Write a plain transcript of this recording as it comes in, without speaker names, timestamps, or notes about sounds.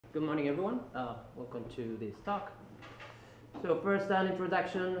Good morning, everyone. Welcome to this talk. So first, an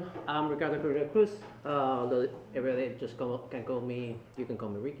introduction. I'm Ricardo Cruz. Everybody can call me. You can call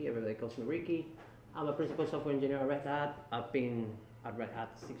me Ricky. Everybody calls me Ricky. I'm a principal software engineer at Red Hat. I've been at Red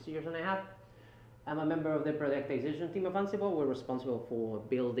Hat 6 years and a half. I'm a member of the productization team of Ansible. We're responsible for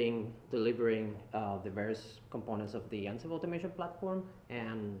building, delivering the various components of the Ansible automation platform,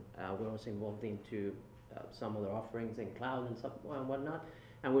 and we're also involved into some other offerings in cloud and whatnot.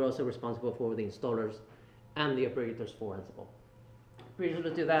 And we're also responsible for the installers and the operators for Ansible.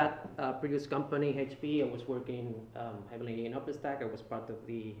 Previously to that, previous company, HP, I was working heavily in OpenStack. I was part of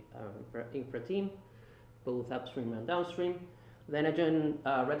the infra team, both upstream and downstream. Then I joined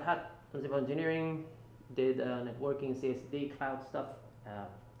Red Hat Ansible Engineering, did networking, CSD, cloud stuff,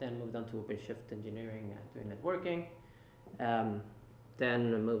 then moved on to OpenShift Engineering doing networking.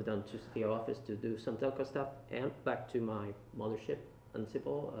 Then I moved on to CTO office to do some telco stuff, and back to my mothership,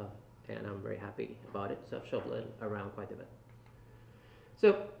 Ansible, and I'm very happy about it. So I've shuffled around quite a bit.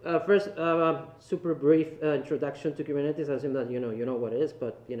 So first, super brief introduction to Kubernetes. I assume that you know what it is,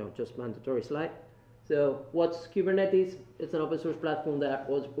 but just mandatory slide. So what's Kubernetes? It's an open source platform that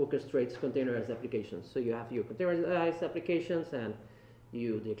orchestrates containerized applications. So you have your containerized applications, and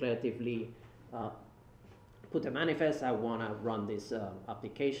you declaratively put a manifest. I want to run this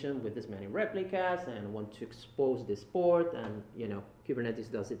application with this many replicas, and want to expose this port. And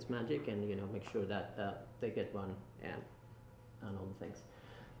Kubernetes does its magic, and make sure that they get run and all the things.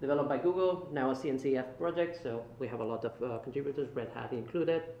 Developed by Google, now a CNCF project. So we have a lot of contributors, Red Hat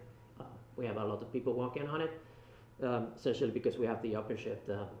included. We have a lot of people working on it, essentially because we have the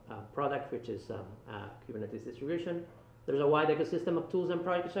OpenShift product, which is Kubernetes distribution. There's a wide ecosystem of tools and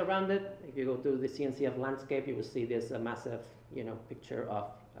projects around it. If you go to the CNCF landscape, you will see this massive, picture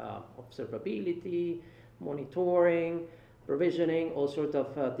of observability, monitoring, provisioning, all sorts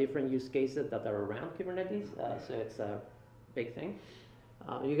of different use cases that are around Kubernetes. So it's a big thing.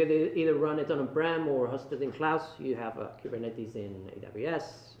 You can either run it on-prem or hosted in clouds. You have Kubernetes in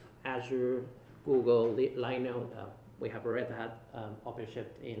AWS, Azure, Google, Linode. We have a Red Hat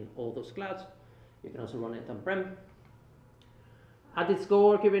OpenShift in all those clouds. You can also run it on-prem. At its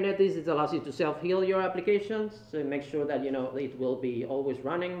core, Kubernetes, it allows you to self-heal your applications. So it makes sure that it will be always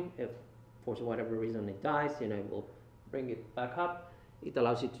running. If for whatever reason it dies, it will bring it back up. It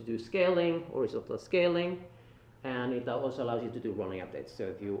allows you to do scaling, horizontal scaling, and it also allows you to do rolling updates. So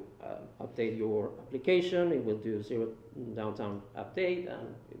if you update your application, it will do zero downtime update,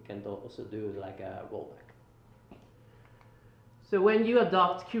 and you can also do like a rollback. So when you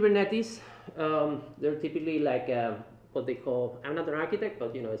adopt Kubernetes, they're typically like what they call, I'm not an architect,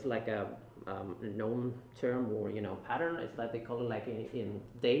 but it's like a known term or pattern. It's like they call it like in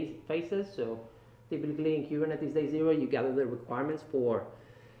day phases. So typically in Kubernetes day 0, you gather the requirements for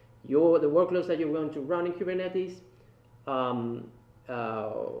the workloads that you're going to run in Kubernetes.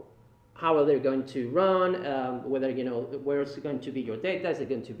 How are they going to run? Whether where's going to be your data? Is it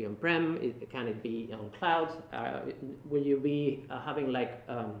going to be on-prem? Can it be on clouds? Will you be having like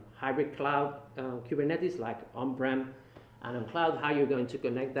hybrid cloud Kubernetes, like on-prem and on cloud? How you're going to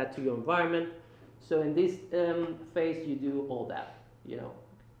connect that to your environment? So in this phase, you do all that.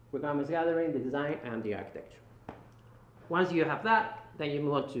 Requirements gathering, the design, and the architecture. Once you have that, then you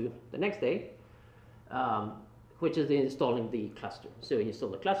move on to the next day, which is installing the cluster. So you install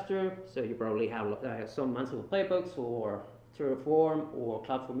the cluster, so you probably have some Ansible playbooks or Terraform or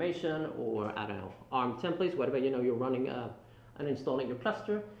CloudFormation or, I don't know, ARM templates, whatever you're running and installing your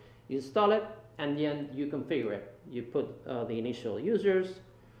cluster. You install it, and then you configure it. You put the initial users.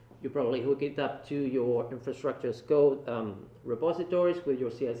 You probably hook it up to your infrastructure as code repositories with your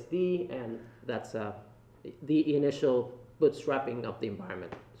CSD, and that's the initial bootstrapping of the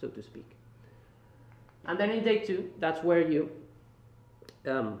environment, so to speak. And then in day 2, that's where you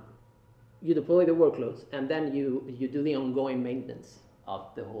deploy the workloads, and then you do the ongoing maintenance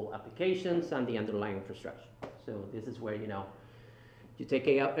of the whole applications and the underlying infrastructure. So this is where you take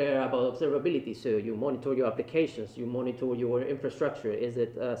care about observability. So you monitor your applications, you monitor your infrastructure. Is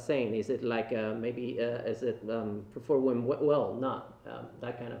it sane? Is it like is it performing well? Not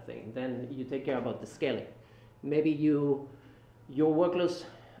that kind of thing. Then you take care about the scaling. Maybe your workloads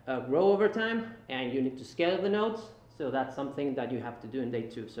grow over time, and you need to scale the nodes. So that's something that you have to do in day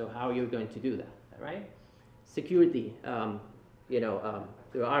 2. So how are you going to do that, right? Security, through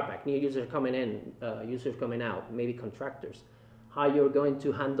RBAC, new users coming in, users coming out, maybe contractors. How you're going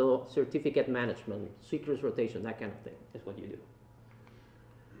to handle certificate management, secrets rotation, that kind of thing is what you do.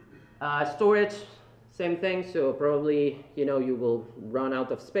 Storage, Same thing, so probably, you will run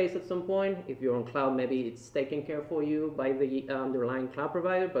out of space at some point. If you're on cloud, maybe it's taken care for you by the underlying cloud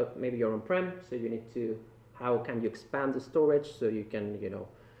provider, but maybe you're on-prem, so you need to, how can you expand the storage so you can,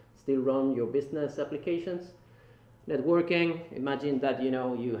 still run your business applications. Networking, imagine that,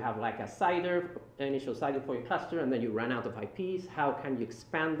 you have like a initial CIDR for your cluster, and then you run out of IPs. How can you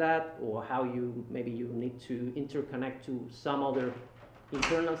expand that, or how maybe you need to interconnect to some other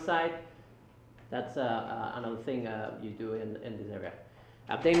internal site. That's another thing you do in this area.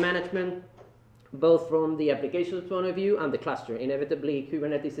 Update management, both from the application point of view and the cluster. Inevitably,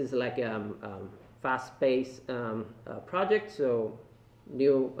 Kubernetes is like a fast-paced project, so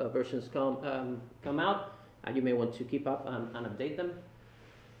new versions come out, and you may want to keep up and update them.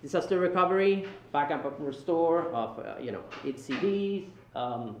 Disaster recovery, backup and restore of etcds,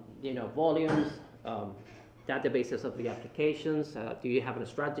 volumes, databases of the applications. Do you have a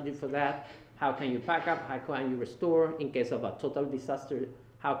strategy for that? How can you back up? How can you restore? In case of a total disaster,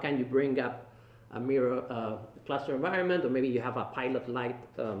 how can you bring up a mirror cluster environment, or maybe you have a pilot-like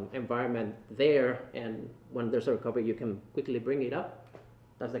environment there, and when there's a recovery, you can quickly bring it up.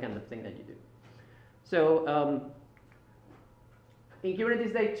 That's the kind of thing that you do. So in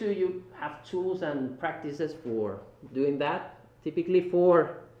Kubernetes Day 2, you have tools and practices for doing that. Typically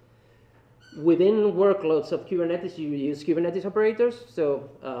within workloads of Kubernetes, you use Kubernetes operators. So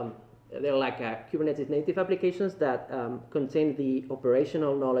they're like Kubernetes native applications that contain the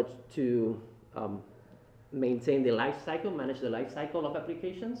operational knowledge to maintain the life cycle, manage the life cycle of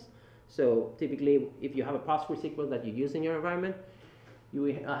applications. So typically, if you have a PostgreSQL that you use in your environment, you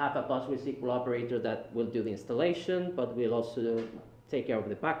have a PostgreSQL operator that will do the installation, but will also take care of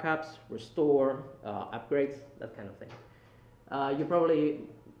the backups, restore, upgrades, that kind of thing. You probably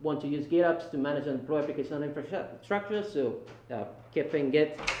want to use GitOps to manage and deploy application infrastructure, so keeping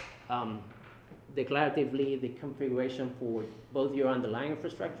Git declaratively the configuration for both your underlying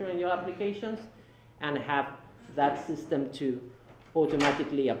infrastructure and your applications, and have that system to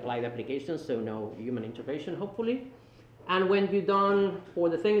automatically apply the applications, so no human intervention, hopefully. And when you're done, for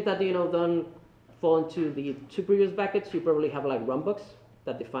the things that don't fall into the two previous buckets, you probably have like runbooks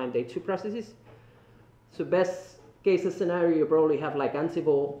that define day 2 processes. So best case scenario, you probably have like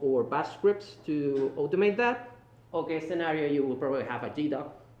Ansible or Bash scripts to automate that. Okay, scenario, you will probably have a GDoc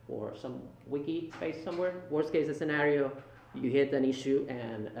or some wiki space somewhere. Worst case scenario, you hit an issue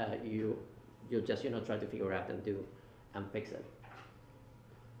and you just try to figure out and fix it.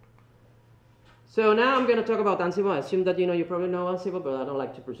 So now I'm going to talk about Ansible. I assume that you probably know Ansible, but I don't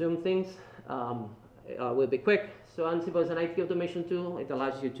like to presume things. We'll be quick. So Ansible is an IT automation tool. It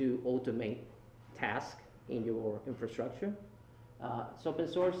allows you to automate tasks in your infrastructure. It's open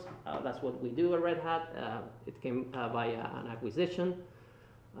source. That's what we do at Red Hat. It came via an acquisition.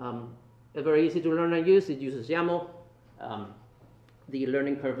 It's very easy to learn and use. It uses YAML. The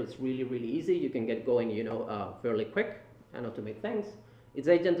learning curve is really, really easy. You can get going, fairly quick and automate things. It's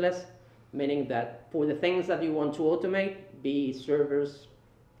agentless, meaning that for the things that you want to automate, be servers,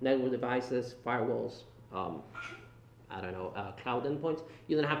 network devices, firewalls, cloud endpoints,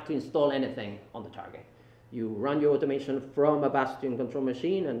 you don't have to install anything on the target. You run your automation from a bastion control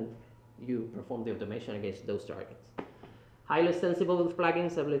machine, and you perform the automation against those targets. Highly extensible with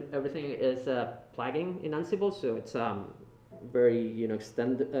plugins. Everything is plugging in Ansible, so it's very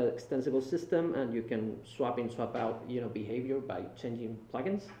extensible system, and you can swap in, swap out behavior by changing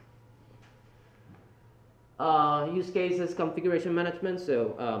plugins. Use cases, configuration management,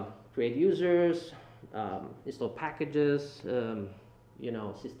 so create users, install packages,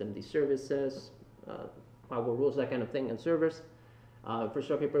 systemd services, firewall rules, that kind of thing, and servers.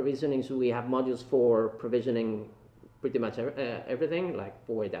 Infrastructure provisioning, so we have modules for provisioning pretty much everything, like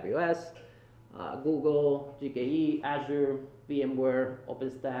for AWS, Google, GKE, Azure, VMware,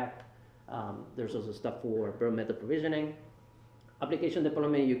 OpenStack. There's also stuff for bare metal provisioning. Application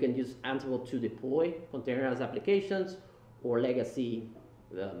deployment, you can use Ansible to deploy containerized applications or legacy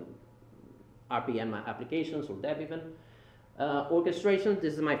RPM applications, or dev even. Orchestration,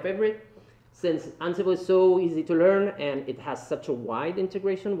 this is my favorite. Since Ansible is so easy to learn and it has such a wide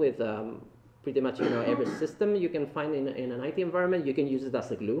integration with pretty much every system you can find in an IT environment, you can use it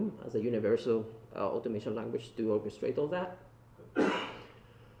as a glue, as a universal automation language to orchestrate all that.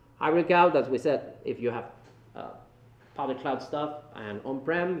 Hybrid cloud, as we said, if you have public cloud stuff and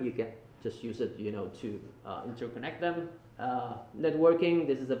on-prem, you can just use it to interconnect them. Networking,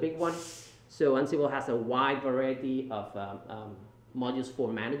 this is a big one. So Ansible has a wide variety of modules for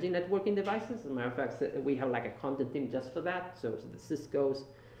managing networking devices. As a matter of fact, we have like a content team just for that. So the Cisco's,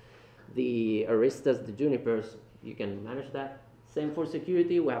 the Aristas, the Junipers, you can manage that. Same for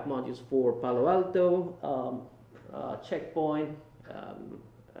security. We have modules for Palo Alto, Checkpoint,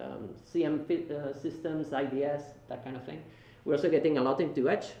 CM systems, IDS, that kind of thing. We're also getting a lot into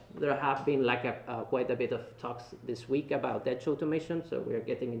Edge. There have been like quite a bit of talks this week about Edge automation, so we're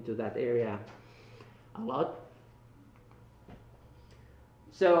getting into that area a lot.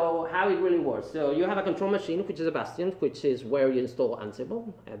 So how it really works. So you have a control machine, which is a bastion, which is where you install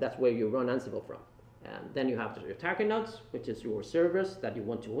Ansible. That's where you run Ansible from. And then you have your target nodes, which is your servers that you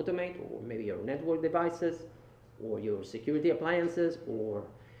want to automate, or maybe your network devices, or your security appliances, or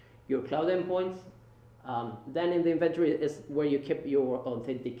your cloud endpoints. Then in the inventory is where you keep your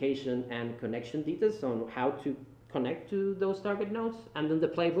authentication and connection details on how to connect to those target nodes. And then the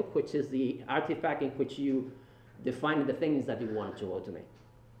playbook, which is the artifact in which you define the things that you want to automate.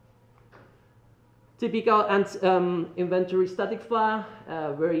 Typical inventory static file,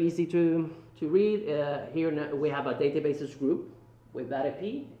 very easy to read. Here we have a databases group with that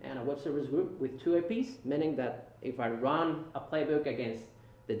IP and a web service group with 2 IPs, meaning that if I run a playbook against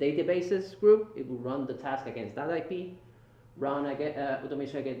the databases group, it will run the task against that IP. Run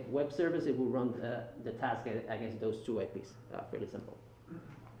automation against web service, it will run the task against those 2 IPs. Fairly simple.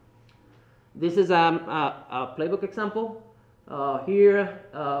 This is a playbook example. Here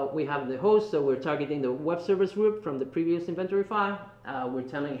we have the host, so we're targeting the web service group from the previous inventory file. We're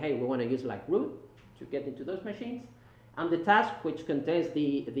telling, hey, we want to use like root to get into those machines. And the task, which contains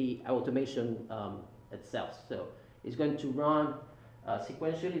the automation itself. So it's going to run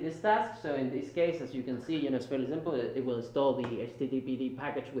sequentially this task. So in this case, as you can see, it's fairly simple. It will install the HTTPD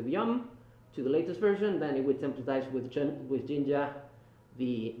package with Yum to the latest version. Then it will templatize with Jinja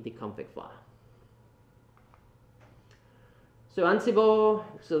the config file. So Ansible,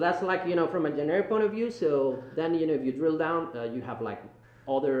 so that's like, from a generic point of view. So then, if you drill down, you have like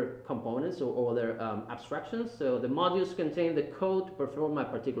other components or other abstractions. So the modules contain the code to perform a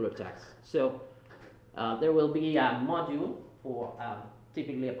particular task. So there will be a module for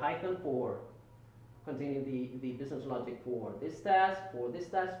typically a Python for containing the business logic for this task, for this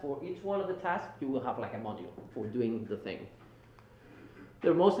task. For each one of the tasks, you will have like a module for doing the thing.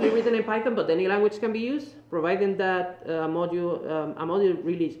 They're mostly written in Python, but any language can be used, providing that a module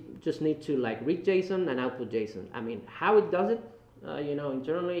really just needs to like read JSON and output JSON. I mean, how it does it,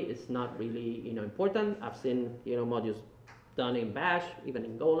 internally, it's not really, important. I've seen, modules done in Bash, even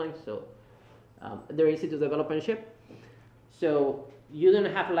in Golang, so they're easy to develop and ship. So you don't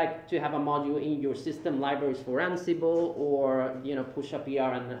have like to have a module in your system libraries for Ansible, or push a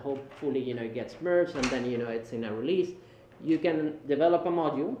PR and hopefully it gets merged and then it's in a release. You can develop a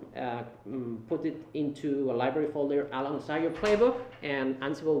module, put it into a library folder alongside your playbook, and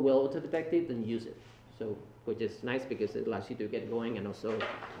Ansible will auto-detect it and use it. So, which is nice because it allows you to get going and also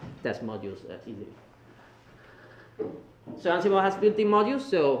test modules easily. So Ansible has built-in modules.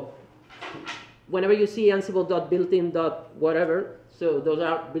 So whenever you see Ansible.builtin.whatever, so those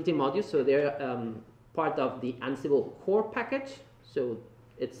are built-in modules. So they're part of the Ansible core package. So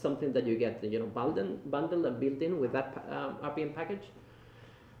it's something that you get, bundled and built in with that RPM package.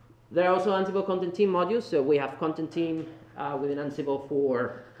 There are also Ansible content team modules. So we have content team within Ansible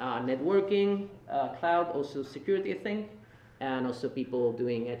for networking, cloud, also security thing, and also people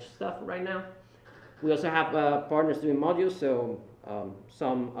doing edge stuff right now. We also have partners doing modules. So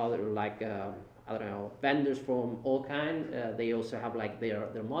some other like I don't know, vendors from all kind. They also have like their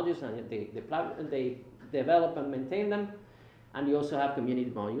modules, and they develop and maintain them. And you also have community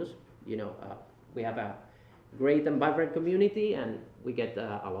modules. We have a great and vibrant community, and we get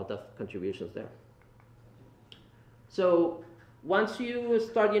a lot of contributions there. So once you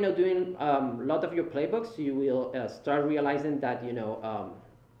start, doing a lot of your playbooks, you will start realizing that,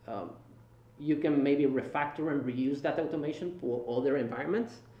 you can maybe refactor and reuse that automation for other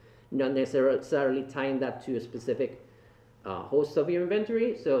environments, not necessarily tying that to a specific host of your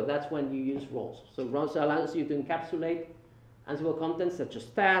inventory. So that's when you use roles. So roles allows you to encapsulate Ansible contents such as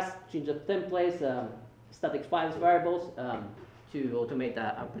tasks, change of templates, static files, variables, to automate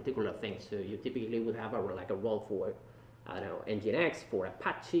a particular thing. So you typically would have a role for, I don't know, Nginx, for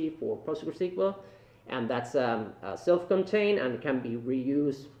Apache, for PostgreSQL, and that's self-contained and can be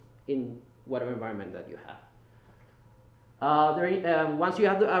reused in whatever environment that you have. Once you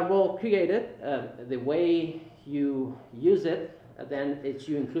have a role created, the way you use it, then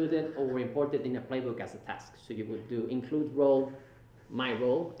you include it or import it in a playbook as a task. So you would do include role, my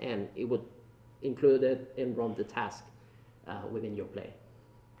role, and it would include it and run the task within your play.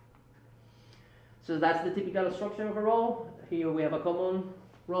 So that's the typical structure of a role. Here we have a common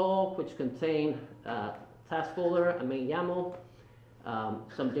role which contains a task folder, a main YAML,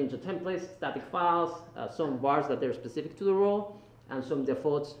 some Jinja templates, static files, some vars that are specific to the role, and some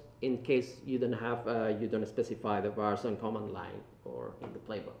defaults in case you don't have you don't specify the vars on command line or in the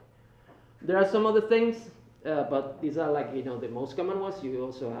playbook. There are some other things, but these are like the most common ones. You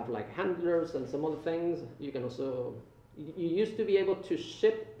also have like handlers and some other things. You can also you used to be able to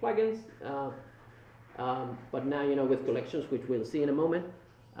ship plugins, but now with collections, which we'll see in a moment,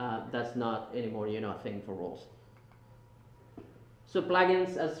 that's not anymore a thing for roles. So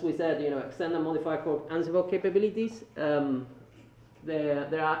plugins, as we said, extend and modify core Ansible capabilities.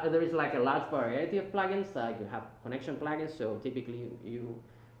 There is like a large variety of plugins. Like you have connection plugins. So typically,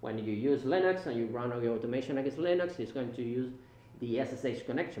 when you use Linux and you run your automation against Linux, it's going to use the SSH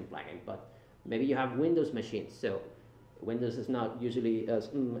connection plugin. But maybe you have Windows machines. So Windows is not usually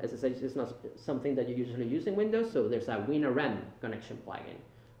SSH is not something that you usually use in Windows. So there's a WinRM connection plugin.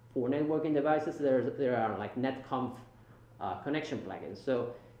 For networking devices, there are like netconf connection plugins.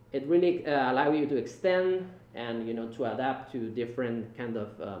 So it really allows you to extend and to adapt to different kind of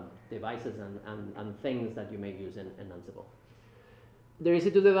devices and things that you may use in Ansible. They're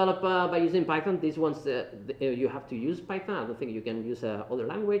easy to develop by using Python. These ones you have to use Python. I don't think you can use other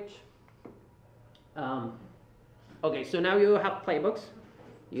language. Okay, so now you have playbooks,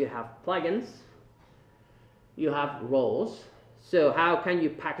 you have plugins, you have roles. So how can you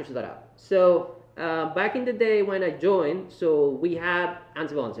package that up? So back in the day when I joined, so we had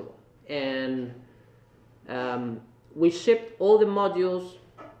Ansible, and we shipped all the modules,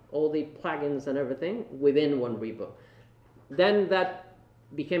 all the plugins and everything within one repo. Then that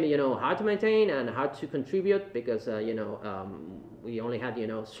became hard to maintain and hard to contribute because we only had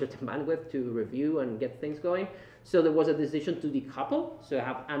certain bandwidth to review and get things going. So there was a decision to decouple. So I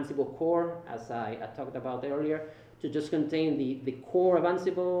have Ansible core, as I talked about earlier, to just contain the core of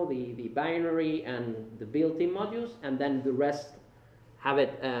Ansible, the binary and the built-in modules, and then the rest have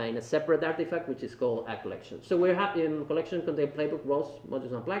it in a separate artifact, which is called a collection. So we're in collection contain playbook, roles,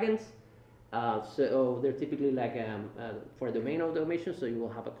 modules, and plugins. So they're typically like for domain automation. So you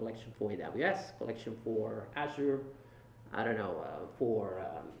will have a collection for AWS, collection for Azure, I don't know, for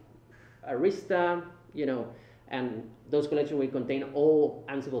Arista, and those collections will contain all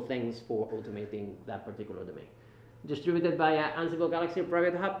Ansible things for automating that particular domain. Distributed by Ansible Galaxy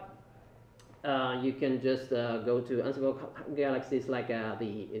Private Hub. You can just go to Ansible Galaxy. It's like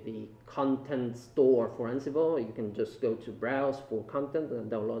the content store for Ansible. You can just go to browse for content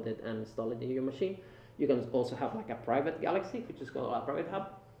and download it and install it in your machine. You can also have like a private Galaxy, which is called a Private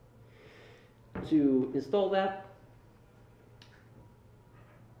Hub, to install that.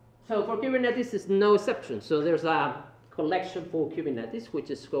 So for Kubernetes, it's no exception. So there's a collection for Kubernetes, which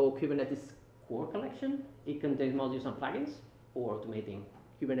is called Kubernetes Core Collection. It contains modules and plugins for automating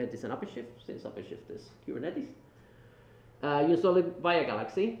Kubernetes and OpenShift, since OpenShift is Kubernetes. You install it via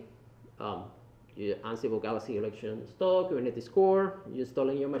Galaxy. Ansible Galaxy collection install, Kubernetes core, you install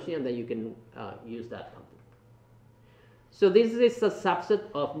in your machine, and then you can use that content. So this is a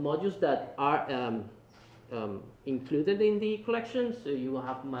subset of modules that are included in the collection. So you will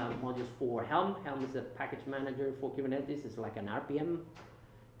have modules for Helm. Helm is a package manager for Kubernetes. It's like an RPM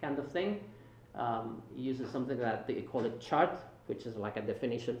kind of thing. It uses something that they call it chart, which is like a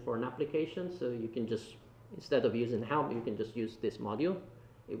definition for an application. So you can just, instead of using Helm, you can just use this module.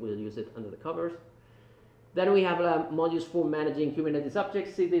 It will use it under the covers. Then we have modules for managing Kubernetes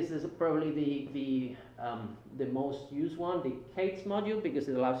objects. See, this is probably the most used one, the K8s module, because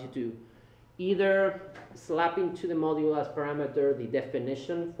it allows you to either slap into the module as parameter the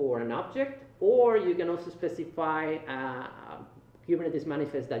definition for an object, or you can also specify a Kubernetes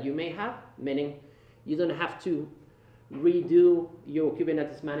manifest that you may have, meaning you don't have to redo your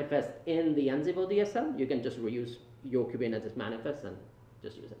Kubernetes manifest in the Ansible DSL. You can just reuse your Kubernetes manifest and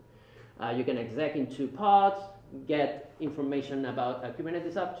just use it. You can exec into pods, get information about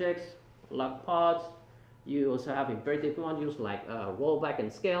Kubernetes objects, log pods. You also have imperative modules like rollback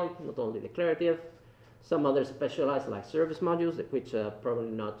and scale, not only declarative. Some other specialized like service modules, which are probably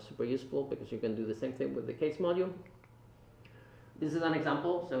not super useful because you can do the same thing with the K8s module. This is an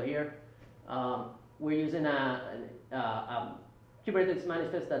example. So here we're using a Kubernetes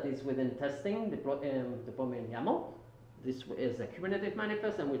manifest that is within testing, deployment YAML. This is a Kubernetes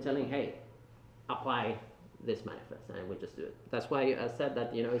manifest, and we're telling, hey, apply this manifest, and we just do it. That's why I said that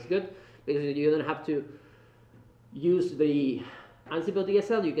it's good, because you don't have to use the Ansible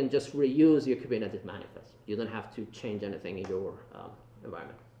DSL. You can just reuse your Kubernetes manifest. You don't have to change anything in your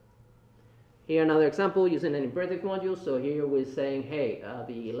environment. Here another example using an imperative module. So here we're saying, hey,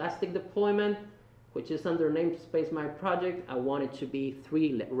 the Elastic deployment, which is under namespace my project, I want it to be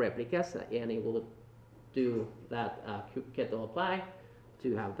 3 replicas, and it will do that kubectl apply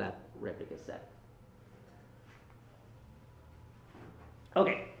to have that replica set.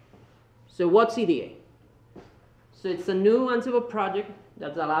 Okay, so what's EDA? So it's a new Ansible project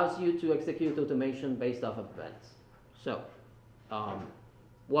that allows you to execute automation based off of events. So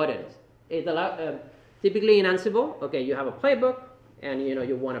what it is? It allows, typically in Ansible, okay, you have a playbook, and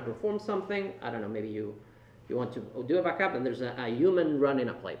you want to perform something. I don't know, maybe you want to do a backup, and there's a human running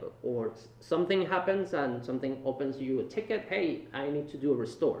a playbook, or something happens and something opens you a ticket. Hey, I need to do a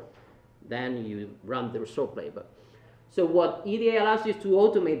restore. Then you run the restore playbook. So what EDA allows you is to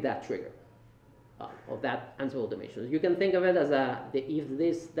automate that trigger of that Ansible automation. You can think of it as the if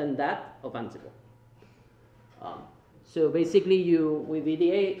this then that of Ansible. So basically, with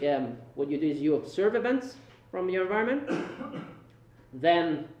EDA, what you do is you observe events from your environment.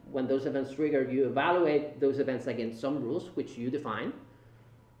 Then, when those events trigger, you evaluate those events against some rules which you define.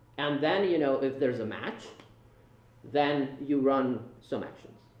 And then, if there's a match, then you run some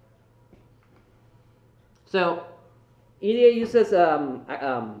actions. So EDA uses an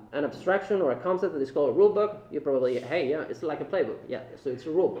abstraction or a concept that is called a rulebook. You probably, hey, yeah, it's like a playbook. Yeah, so it's a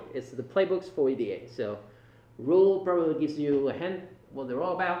rulebook. It's the playbooks for EDA. So rule probably gives you a hint what they're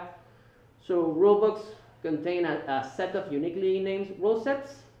all about. So rulebooks contain a set of uniquely named rule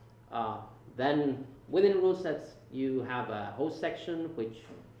sets. Then within rule sets, you have a host section, which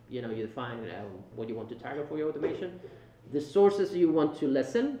you define what you want to target for your automation. The sources you want to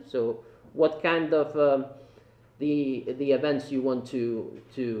listen, so what kind of the events you want to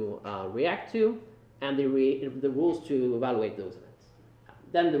react to, and the rules to evaluate those events.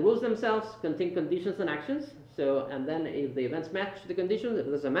 Then the rules themselves contain conditions and actions. So, and then if the events match the conditions, if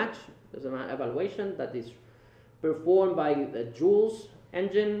there's a match, there's an evaluation that is performed by the Jules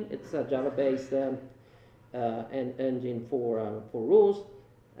engine. It's a Java-based engine for rules.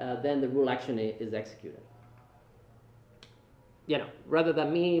 Then the rule action is executed. Rather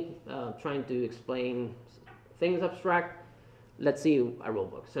than me trying to explain things abstract, let's see a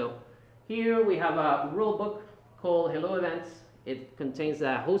rulebook. So here we have a rulebook called Hello Events. It contains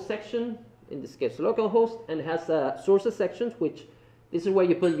a host section, in this case localhost, and has sources sections, which this is where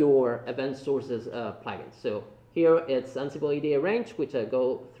you put your event sources plugins. So here it's Ansible EDA range, which I'll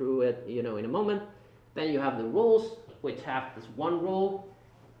go through it in a moment. Then you have the rules, which have this one rule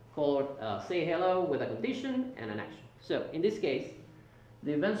called say hello with a condition and an action. So in this case,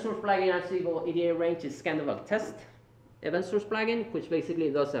 the event source plugin Ansible EDA range is kind of a test event source plugin, which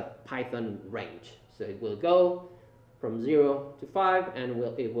basically does a Python range. So it will go from 0 to 5, and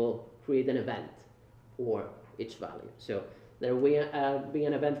it will create an event for each value. So there will be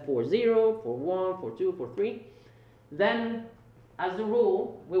an event for 0, for 1, for 2, for 3. Then, as a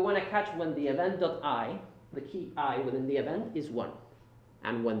rule, we want to catch when the event.I, the key I within the event, is 1.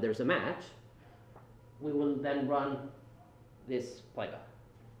 And when there's a match, we will then run this playback.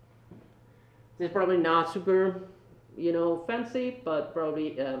 This is probably not super, fancy, but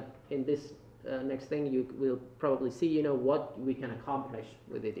probably in this next thing you will probably see, what we can accomplish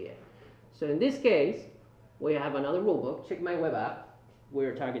with EDA. So in this case, we have another rulebook. Check my web app.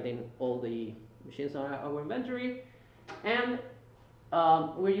 We're targeting all the machines on our inventory, and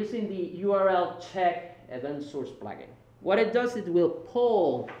we're using the URL check event source plugin. What it does, it will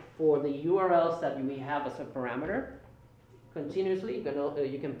pull for the URLs that we have as a parameter continuously.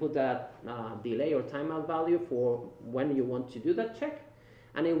 You can put that delay or timeout value for when you want to do that check,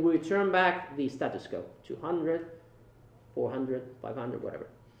 and it will return back the status code, 200, 400, 500, whatever.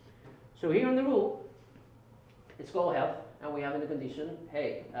 So here in the rule, it's called health, and we have in the condition,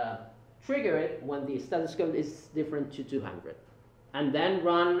 hey, trigger it when the status code is different to 200, and then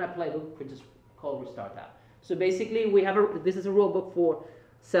run a playbook which is called restart app. So basically, this is a rulebook for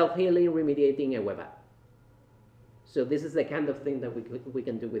self-healing, remediating a web app. So this is the kind of thing that we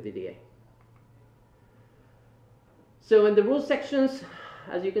can do with EDA. So in the rule sections,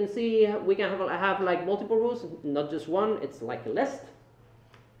 as you can see, we can have like multiple rules, not just one. It's like a list.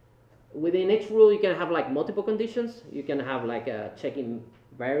 Within each rule, you can have like multiple conditions. You can have like checking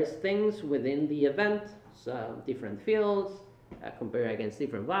various things within the event, so different fields, compare against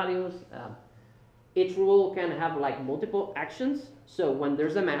different values. Each rule can have like multiple actions. So when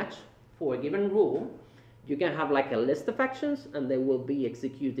there's a match for a given rule, you can have like a list of actions, and they will be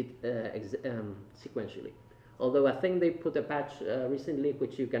executed sequentially. Although I think they put a patch recently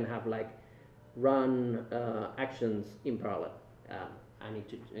which you can have like run actions in parallel. I need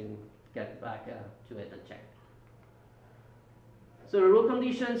to get back to it and check. So the rule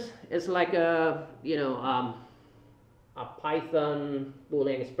conditions is like a Python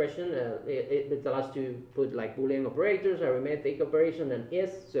Boolean expression. It allows to put like Boolean operators, arithmetic operation, and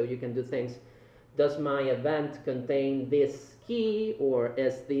is, so you can do things does my event contain this key, or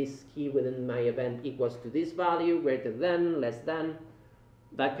is this key within my event equals to this value, greater than, less than,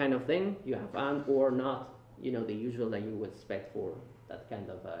 that kind of thing. You have and or not, you know, the usual that you would expect for that kind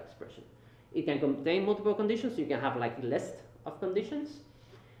of expression. It can contain multiple conditions. You can have like a list of conditions,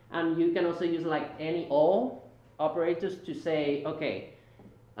 and you can also use like any all operators to say, okay,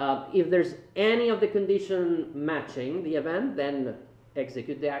 if there's any of the condition matching the event, then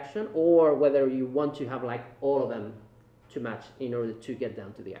execute the action, or whether you want to have like all of them to match in order to get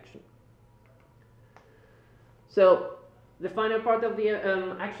down to the action. So the final part of the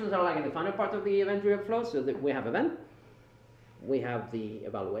actions are like in the final part of the event-driven flow. So that we have event, we have the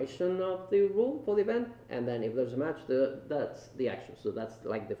evaluation of the rule for the event, and then if there's a match, that's the action. So that's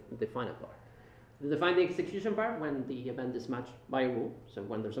like the final part. Define the execution part when the event is matched by a rule. So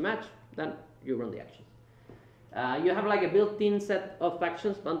when there's a match, then you run the action. You have like a built-in set of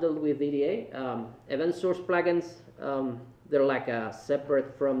actions bundled with EDA. Event source plugins, they're like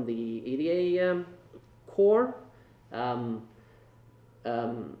separate from the EDA core.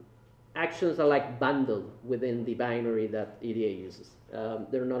 Actions are like bundled within the binary that EDA uses.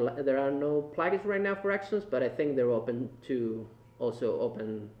 There are no plugins right now for actions, but I think they're open to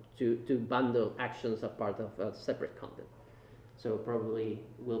bundle actions as part of separate content. So probably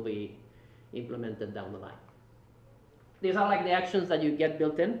will be implemented down the line. These are like the actions that you get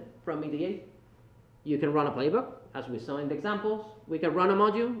built in from EDA. You can run a playbook, as we saw in the examples. We can run a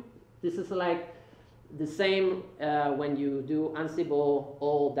module. This is like the same when you do Ansible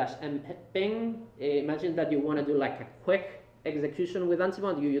all-m ping. Imagine that you want to do like a quick execution with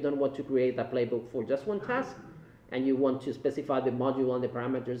Ansible. You don't want to create a playbook for just one task, and you want to specify the module and the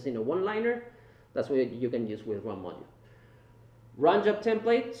parameters in a one-liner. That's what you can use with one module. Run job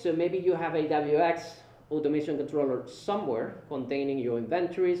template. So maybe you have a WX automation controller somewhere containing your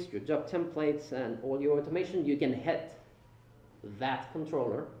inventories, your job templates, and all your automation. You can hit that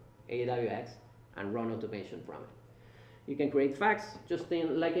controller, AWX, and run automation from it. You can create facts just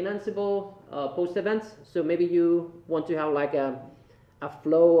like in Ansible, post events. So maybe you want to have like a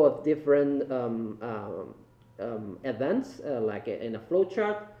flow of different events, like in a flow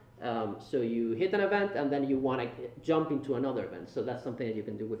chart. So you hit an event and then you want to jump into another event. So that's something that you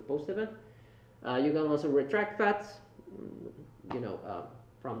can do with post event. You can also retract facts,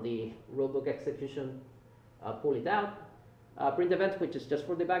 from the rulebook execution, pull it out. Print event, which is just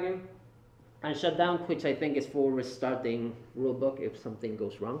for debugging. And shutdown, which I think is for restarting rulebook if something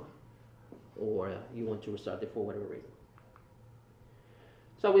goes wrong, or you want to restart it for whatever reason.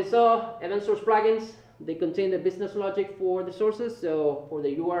 So we saw event source plugins. They contain the business logic for the sources. So for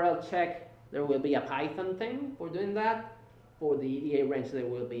the URL check, there will be a Python thing for doing that. For the EDA range, there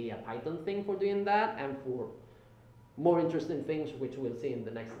will be a Python thing for doing that. And for more interesting things, which we'll see in the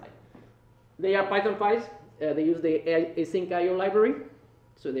next slide. They are Python files. They use the async IO library.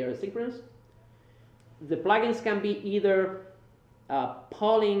 So they are asynchronous. The plugins can be either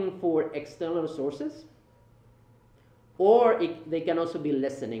polling for external sources, or they can also be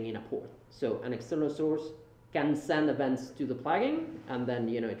listening in a port. So an external source can send events to the plugin, and then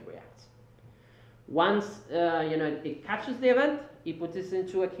it reacts. Once it catches the event, it puts it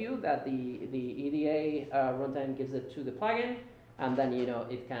into a queue that the EDA runtime gives it to the plugin, and then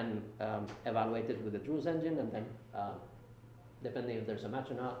it can evaluate it with the rules engine, and then depending if there's a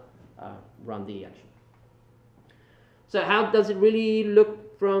match or not, run the action. So how does it really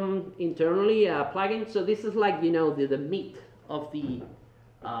look from internally plugin? So this is like the meat of the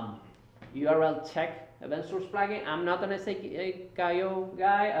URL check event source plugin. I'm not an SAKIO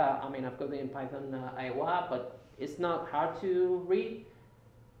guy. I mean, I've got it in Python Iowa, but it's not hard to read.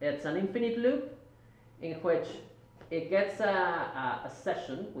 It's an infinite loop in which it gets a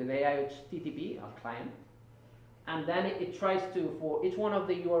session with AIHTTP, a client, and then it tries to, for each one of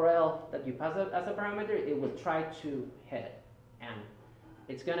the URL that you pass as a parameter, it will try to hit it. And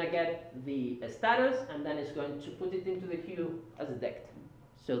it's going to get the status, and then it's going to put it into the queue as a dict.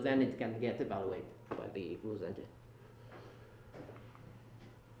 So then it can get evaluated by the rules engine.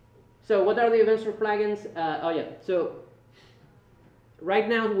 So what are the event source plugins? So right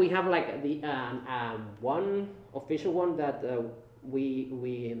now we have like the one official one that the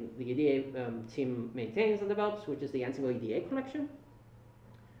EDA team maintains and develops, which is the Ansible EDA collection.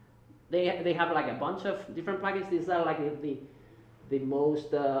 They have like a bunch of different plugins. These are like the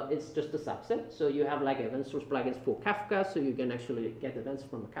most, it's just a subset. So you have like event source plugins for Kafka, so you can actually get events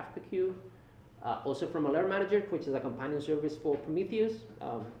from a Kafka queue. Also from Alert Manager, which is a companion service for Prometheus.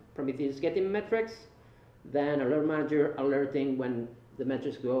 Prometheus getting metrics, then Alert Manager alerting when the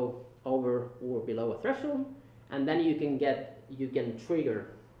metrics go over or below a threshold, and then you can trigger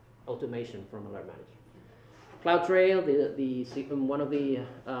automation from Alert Manager. CloudTrail, one of the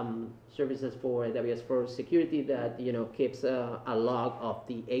services for AWS for security that keeps a log of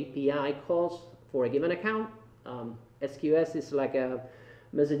the API calls for a given account. SQS is like a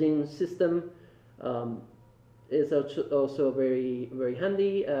messaging system. Is also very, very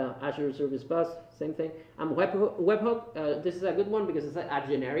handy. Azure Service Bus, same thing. Webhook, this is a good one because it's a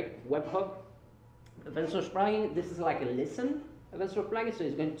generic webhook. Event source plugin, this is like a listen event source plugin, so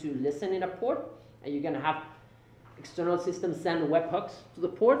it's going to listen in a port, and you're going to have external systems send webhooks to the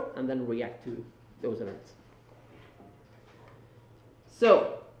port and then react to those events.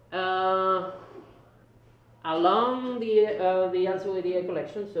 So, along the Ansible EDA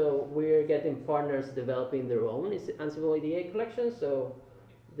collection, so we're getting partners developing their own Ansible EDA collection. So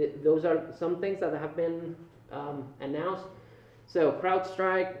those are some things that have been announced. So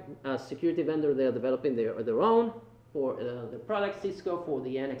CrowdStrike, a security vendor, they're developing their own for the product. Cisco for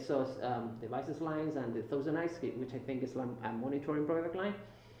the NXOS devices lines, and the ThousandEyes, which I think is a monitoring product line.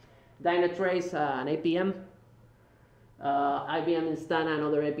 Dynatrace, an APM. IBM Instana,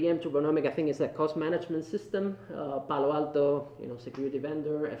 another APM. Turbonomic, I think, is a cost management system. Palo Alto, security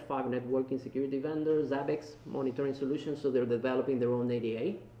vendor. F5 networking security vendor. Zabbix, monitoring solutions. So they're developing their own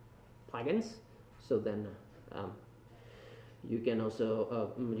ADA plugins. So then you can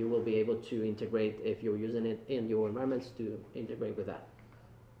also you will be able to integrate, if you're using it in your environments, to integrate with that.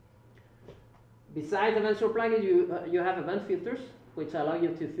 Besides event source plugins, you have event filters, which allow you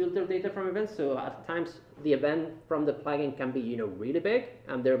to filter data from events. So at times the event from the plugin can be really big,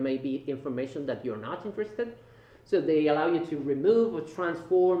 and there may be information that you're not interested. So they allow you to remove or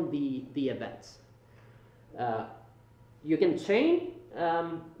transform the events. You can chain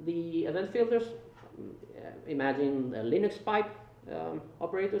the event filters. Imagine a Linux pipe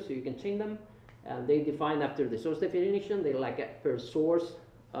operator, so you can chain them. And they define after the source definition. They like a per source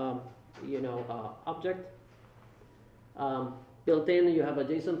object. Built in, you have a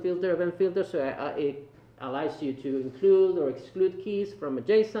JSON filter, event filter, so it allows you to include or exclude keys from a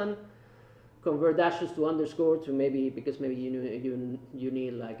JSON, convert dashes to underscore to because maybe you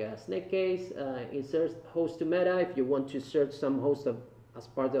need like a snake case, insert host to meta if you want to search some host as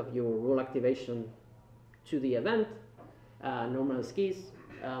part of your rule activation to the event, normalize keys.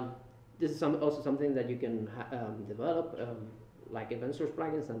 This is also something that you can develop like event source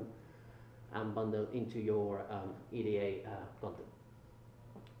plugins and bundle into your EDA content.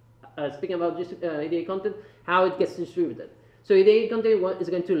 Speaking about just EDA content, how it gets distributed. So EDA content is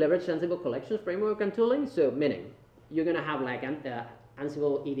going to leverage Ansible collections framework and tooling. So meaning you're going to have like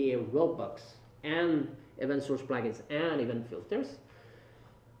Ansible EDA rollbacks and event source plugins and event filters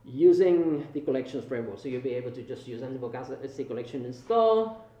using the collections framework. So you'll be able to just use Ansible SC collection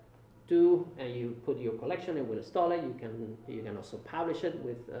install, and you put your collection, it will install it. You can also publish it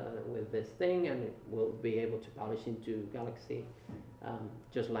with this thing, and it will be able to publish into Galaxy,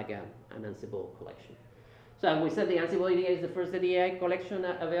 just like an Ansible collection. So we said the Ansible EDA is the first EDA collection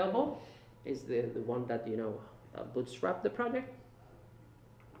available. Is the one that bootstrap the project.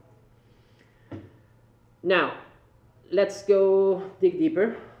 Now, let's go dig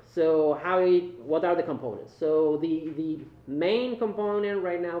deeper. So what are the components? So the main component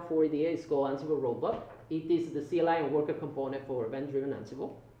right now for EDA is called Ansible Rollback. It is the CLI and worker component for Event Driven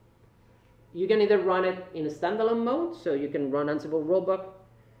Ansible. You can either run it in a standalone mode, so you can run Ansible Rollback.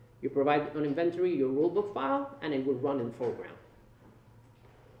 You provide an inventory, your rulebook file, and it will run in the foreground.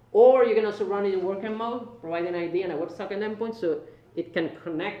 Or you can also run it in worker mode, provide an ID and a WebSocket endpoint, so it can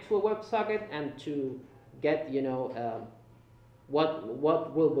connect to a WebSocket and to get what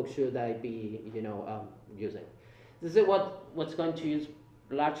rulebook should I be using. This is what's going to use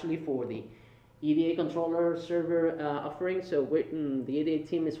largely for the EDA controller server offering. So the EDA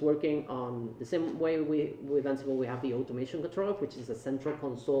team is working on the same way with Ansible. We have the automation controller, which is a central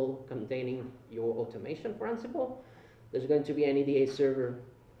console containing your automation for Ansible. There's going to be an EDA server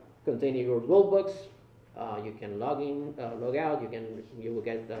containing your rulebooks. You can log in, log out. You will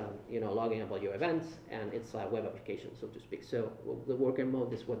get logging about your events, and it's a web application, so to speak. So the worker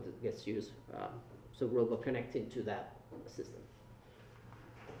mode is what gets used. So rulebook connecting to that system.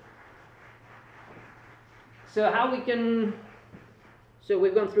 So so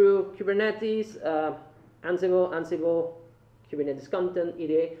we've gone through Kubernetes, Ansible, Kubernetes content,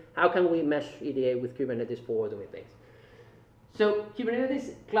 EDA. How can we mesh EDA with Kubernetes for doing things? So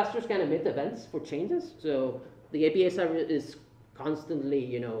Kubernetes clusters can emit events for changes. So the API server is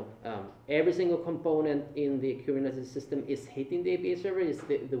constantly, every single component in the Kubernetes system is hitting the API server, is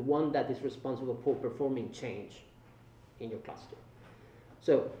the one that is responsible for performing change in your cluster.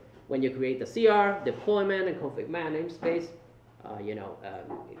 So when you create a CR, deployment, and config man namespace,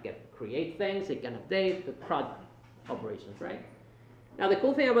 it can create things, it can update the prod operations, right? Now the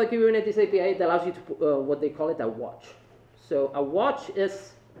cool thing about Kubernetes API, it allows you to put what they call it a watch. So a watch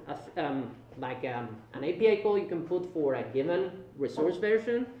is an API call you can put for a given resource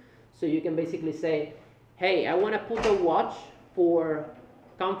version. So you can basically say, hey, I want to put a watch for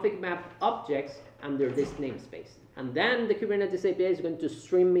config map objects under this namespace. And then the Kubernetes API is going to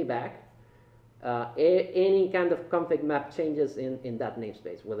stream me back any kind of config map changes in that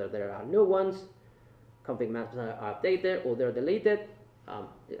namespace, whether there are new ones, config maps are updated or they're deleted,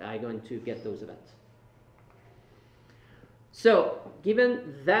 I'm going to get those events. So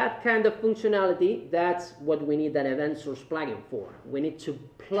given that kind of functionality, that's what we need an event source plugin for. We need to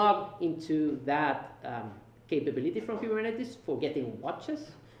plug into that capability from Kubernetes for getting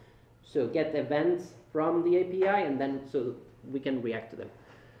watches. So get events from the API and then so we can react to them.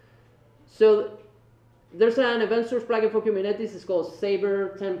 So there's an event source plugin for Kubernetes. It's called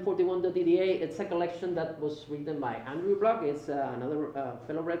Saber 1041.dda. It's a collection that was written by Andrew Block. It's another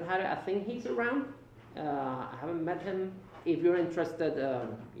fellow Red Hat. I think he's around. I haven't met him. If you're interested,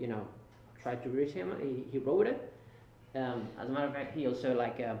 try to reach him. He wrote it. As a matter of fact, he also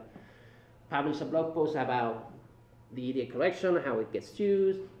published a blog post about the EDA collection, how it gets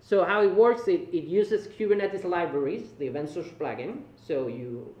used. So how it works, it uses Kubernetes libraries, the event source plugin. So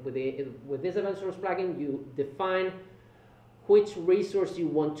with this event source plugin, you define which resource you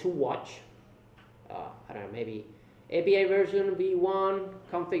want to watch. I don't know, maybe API version v1,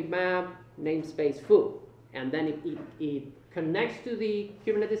 config map, namespace foo. And then it connects to the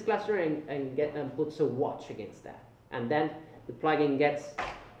Kubernetes cluster and puts a watch against that. And then the plugin gets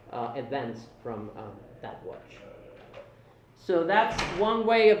events from that watch. So that's one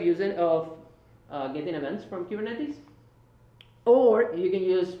way of getting events from Kubernetes. Or you can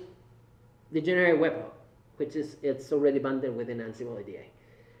use the generic webhook, which it's already bundled within Ansible IDA.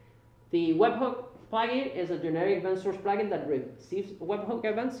 The webhook plugin is a generic event source plugin that receives webhook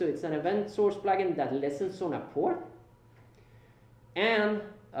events. So it's an event source plugin that listens on a port. And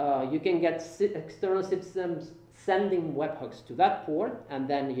you can get external systems sending webhooks to that port, and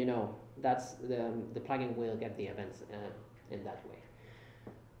then that's the plugin will get the events in that way.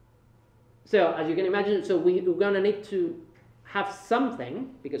 So as you can imagine, so we're going to need to have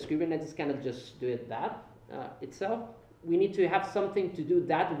something, because Kubernetes cannot just do it itself. We need to have something to do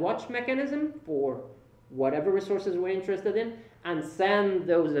that watch mechanism for whatever resources we're interested in and send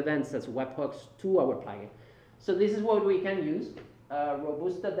those events as webhooks to our plugin. So this is what we can use.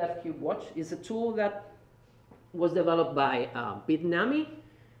 Robusta DevCube Watch is a tool that was developed by Bitnami.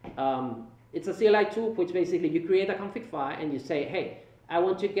 It's a CLI tool which basically you create a config file and you say, hey, I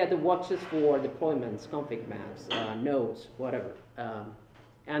want to get the watches for deployments, config maps, nodes, whatever.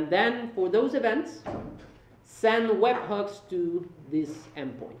 And then for those events, send webhooks to this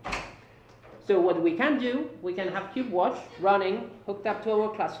endpoint. So what we can do, we can have KubeWatch running, hooked up to our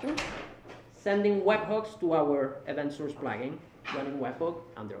cluster, sending webhooks to our event source plugin, running webhook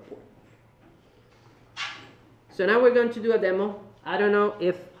under a port. So now we're going to do a demo. I don't know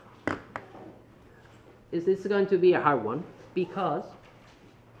if this is going to be a hard one because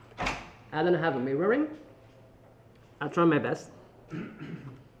I don't have a mirroring. I'll try my best.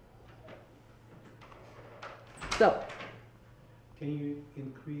 So, can you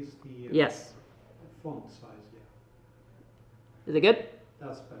increase the yes. font size? Yeah. Is it good?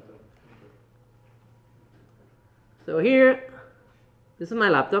 That's better. So here, this is my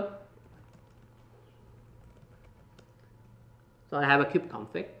laptop. So I have a kube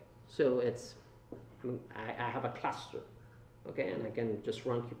config. So it's, I have a cluster, okay, and I can just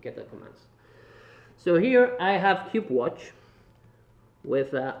run kubectl commands. So here I have KubeWatch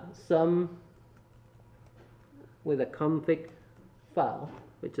with a config file,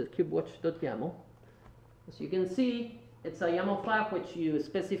 which is kubewatch.yaml. As you can see, it's a YAML file which you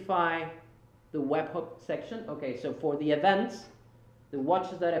specify the webhook section. Okay, so for the events, the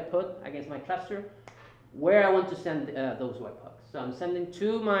watches that I put against my cluster, where I want to send those webhooks. So I'm sending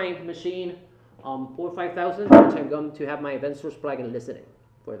to my machine port 5000, which I'm going to have my event source plugin listening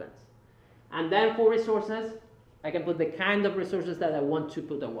for events. And then for resources, I can put the kind of resources that I want to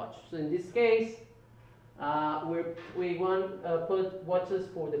put a watch. So in this case, we want to put watches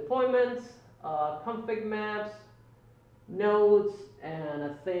for deployments, config maps, nodes, and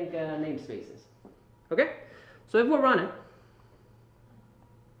I think namespaces. Okay? So if we run it,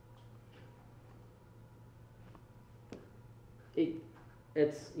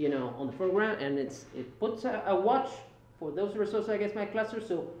 it's on the program, and it puts a watch for those resources against my cluster.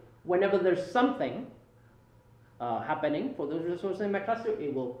 So whenever there's something happening for those resources in my cluster,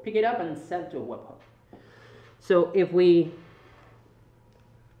 it will pick it up and send to a webhook. So if we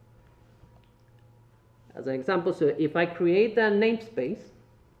as an example, so if I create a namespace,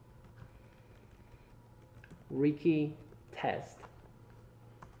 Ricky test,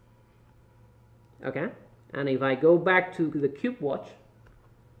 okay, and if I go back to the Cube watch,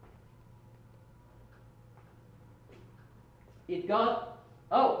 it got,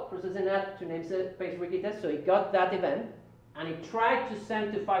 oh, processing that to namespace Ricky test, so it got that event, and it tried to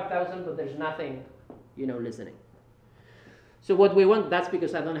send to 5,000, but there's nothing, you know, listening. So what we want, that's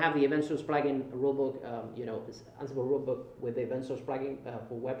because I don't have the event source plugin rulebook, you know, this Ansible rulebook with the event source plugin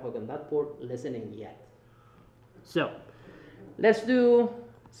for webhook on that port listening yet. So let's do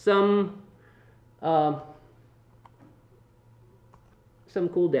some cool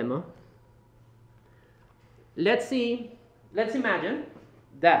demo. Let's imagine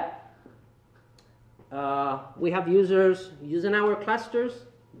that we have users using our clusters,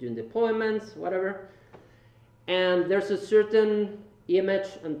 doing deployments, whatever, and there's a certain image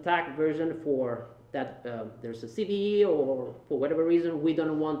and tag version for that. There's a CVE, or for whatever reason we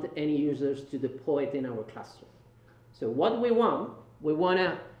don't want any users to deploy it in our cluster. So what we want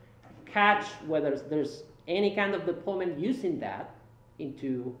to catch whether there's any kind of deployment using that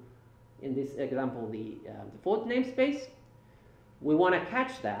into, in this example, the default namespace. We want to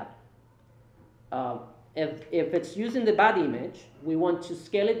catch that. If it's using the bad image, we want to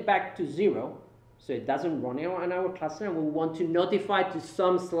scale it back to 0, so it doesn't run on our cluster, and we want to notify to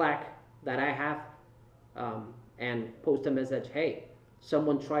some Slack that I have and post a message, hey,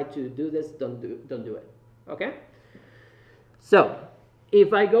 someone tried to do this, don't do it, okay? So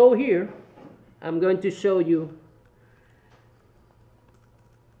if I go here, I'm going to show you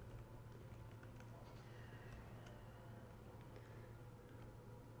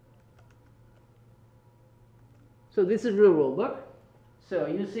so this is real rulebook. So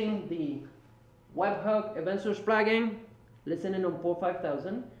using the webhook event source plugin, listening on port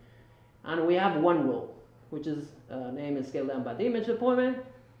 5000, and we have one rule, which is name and scale down by the image deployment.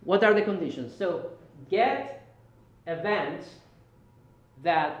 What are the conditions? So get events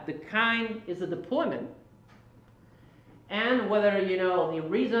that the kind is a deployment, and whether, you know, the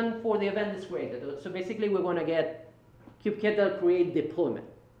reason for the event is created. So basically we want to get kubectl create deployment.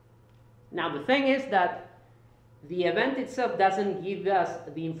 Now the thing is that the event itself doesn't give us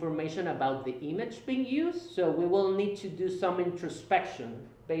the information about the image being used, so we will need to do some introspection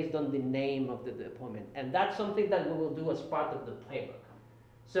based on the name of the deployment, and that's something that we will do as part of the playbook.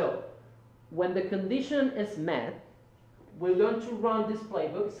 So when the condition is met, we're going to run this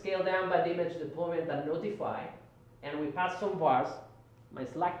playbook, scale down by the image deployment and notify, and we pass some vars, my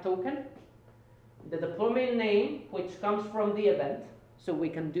Slack token, the deployment name, which comes from the event, so we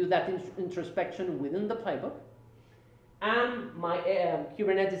can do that introspection within the playbook, and my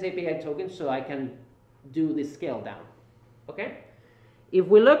Kubernetes API token, so I can do the scale down, okay? If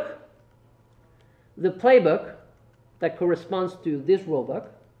we look, the playbook that corresponds to this rulebook,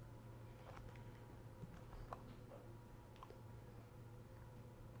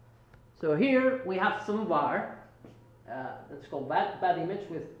 so here we have some var that's called bad image,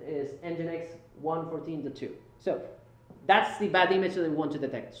 with is nginx 1.14.2. So that's the bad image that we want to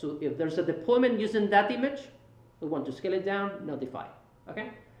detect. So if there's a deployment using that image, we want to scale it down, notify. Okay.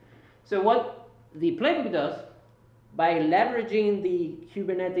 So what the playbook does, by leveraging the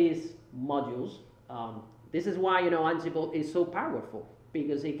Kubernetes modules, this is why, you know, Ansible is so powerful,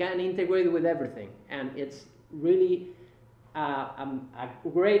 because it can integrate with everything, and it's really a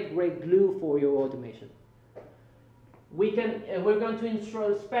great glue for your automation. We're going to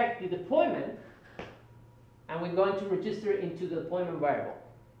introspect the deployment, and we're going to register into the deployment variable.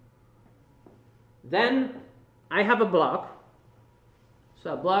 Then I have a block.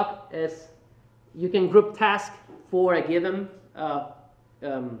 So a block is, you can group task for a given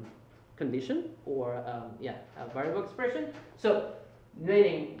condition, or a variable expression. So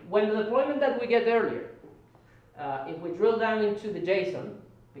meaning when the deployment that we get earlier, if we drill down into the JSON,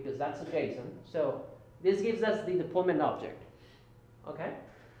 because that's a JSON, so this gives us the deployment object, okay?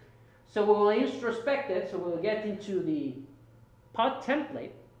 So we will introspect it, so we'll get into the pod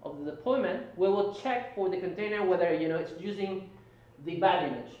template of the deployment. We will check for the container whether, you know, it's using the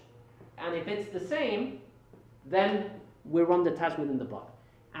bad image. And if it's the same, then we run the task within the block.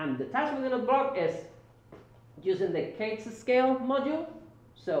 And the task within the block is using the case scale module.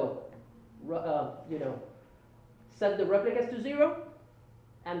 So, you know, set the replicas to 0,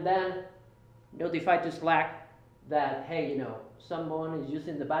 and then notify to Slack that, hey, you know, someone is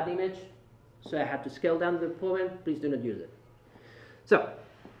using the bad image, so I have to scale down the deployment, please do not use it. So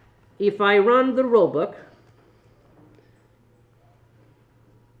if I run the rulebook,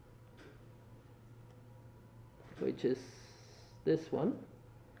 which is this one,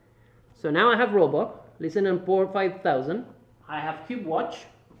 so now I have rulebook, listen on port 5000. I have KubeWatch,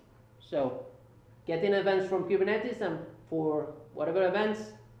 so getting events from Kubernetes, and for whatever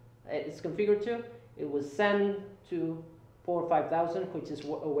events it's configured to, it will send to port 5000, which is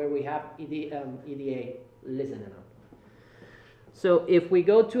where we have EDA listening on. So if we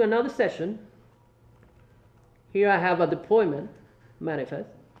go to another session, here I have a deployment manifest,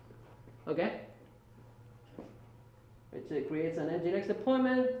 okay? It creates an Nginx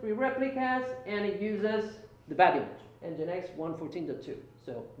deployment, 3 replicas, and it uses the bad image, Nginx 1.14.2.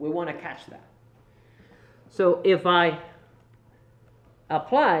 So we want to catch that. So if I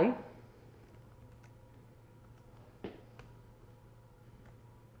apply,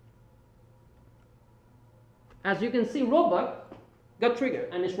 as you can see, rollback got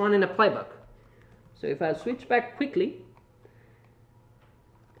triggered and it's running a playback. So if I switch back quickly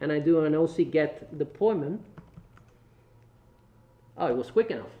and I do an OC get deployment, oh, it was quick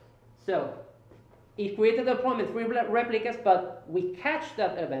enough. So it created a deployment, 3 replicas, but we catch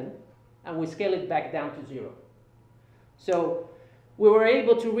that event and we scale it back down to 0. So we were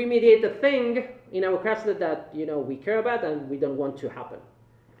able to remediate the thing in our cluster that we care about and we don't want to happen.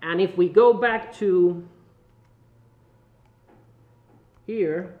 And if we go back to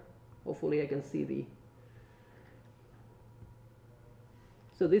here, hopefully I can see the.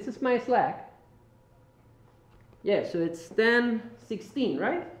 So this is my Slack. Yeah, so it's 10:16,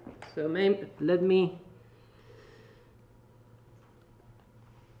 right? So maybe let me.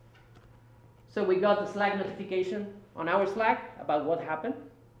 So we got the Slack notification on our Slack about what happened,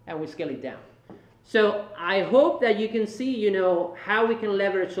 and we scale it down. So I hope that you can see, how we can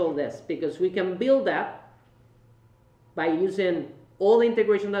leverage all this, because we can build that by using all the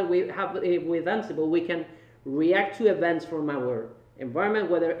integration that we have with Ansible. We can react to events from our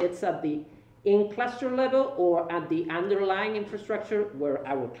environment, whether it's at the in-cluster level or at the underlying infrastructure where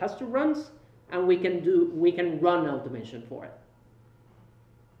our cluster runs, and we can run automation for it.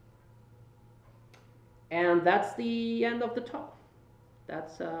 And that's the end of the talk.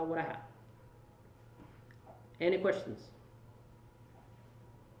 That's what I have. Any questions?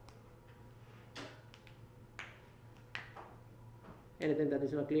 Anything that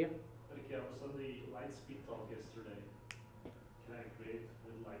is not clear? Okay, I was on the Lightspeed talk yesterday. Can I create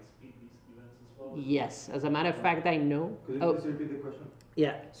with Lightspeed these events as well? Yes, as a matter of fact, I know. Could you please repeat the question?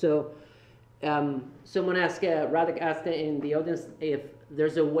 Yeah, so someone asked, Radek asked in the audience if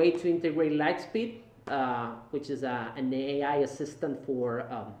there's a way to integrate Lightspeed, which is an AI assistant for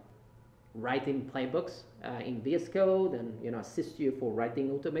writing playbooks in VS Code and assist you for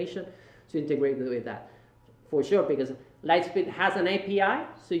writing automation, to integrate with that. For sure, because Lightspeed has an API,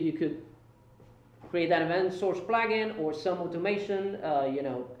 so you could create an event source plugin or some automation,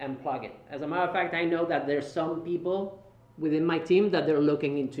 and plug it. As a matter of fact, I know that there's some people within my team that they're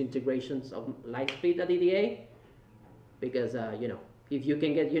looking into integrations of Lightspeed at EDA, because if you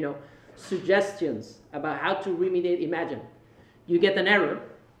can get suggestions about how to remediate. Imagine you get an error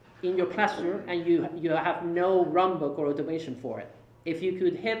in your cluster and you have no runbook or automation for it. If you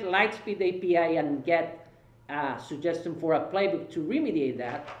could hit Lightspeed API and get a suggestion for a playbook to remediate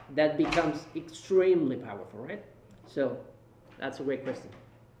that, that becomes extremely powerful, right? So that's a great question.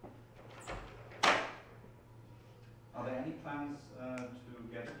 Are there any plans to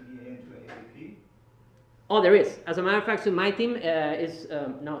get EDA into AAP? Oh, there is. As a matter of fact, so my team is,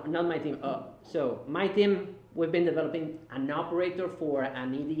 no, not my team. So my team, we've been developing an operator for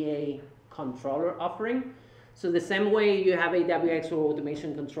an EDA controller offering. So the same way you have AWX or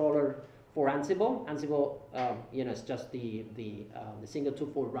automation controller for Ansible. Ansible, it's just the single tool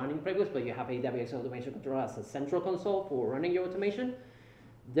for running playbooks, but you have AWX automation controller as a central console for running your automation.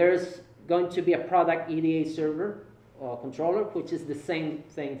 There's going to be a product EDA server controller, which is the same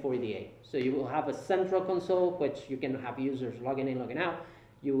thing for EDA. So you will have a central console, which you can have users logging in, logging out.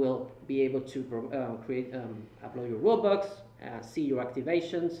 You will be able to upload your rollbacks, see your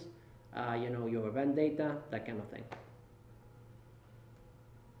activations, your event data, that kind of thing.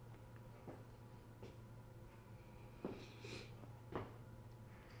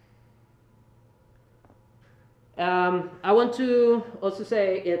 I want to also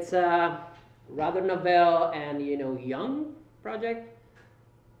say it's a rather novel and young project.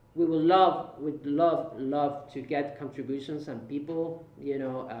 We would love to get contributions and people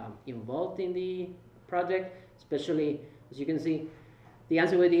involved in the project, especially as you can see, the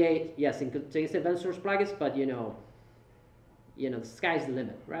Ansible EDA, yes, it contains event source plugins, but the sky's the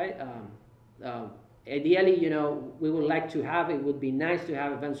limit, right? Ideally, we would like to have, it would be nice to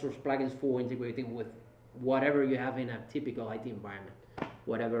have event source plugins for integrating with whatever you have in a typical IT environment,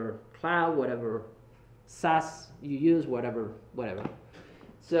 whatever cloud, whatever SaaS you use, whatever.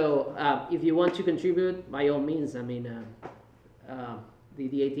 So if you want to contribute, by all means, I mean, the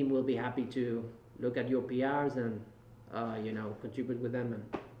DA team will be happy to look at your PRs and you know, contribute with them. And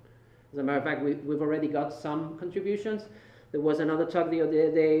as a matter of fact, we've already got some contributions. There was another talk the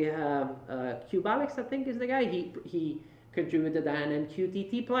other day. Alex, I think, is the guy. He contributed an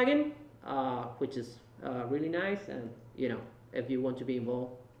MQTT plugin, which is really nice. And you know, if you want to be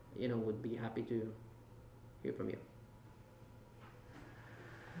involved, you know, would be happy to hear from you.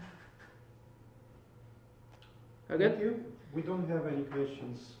 Okay. Thank you. We don't have any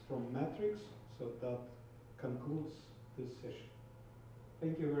questions from Matrix, so that concludes this session.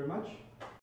 Thank you very much.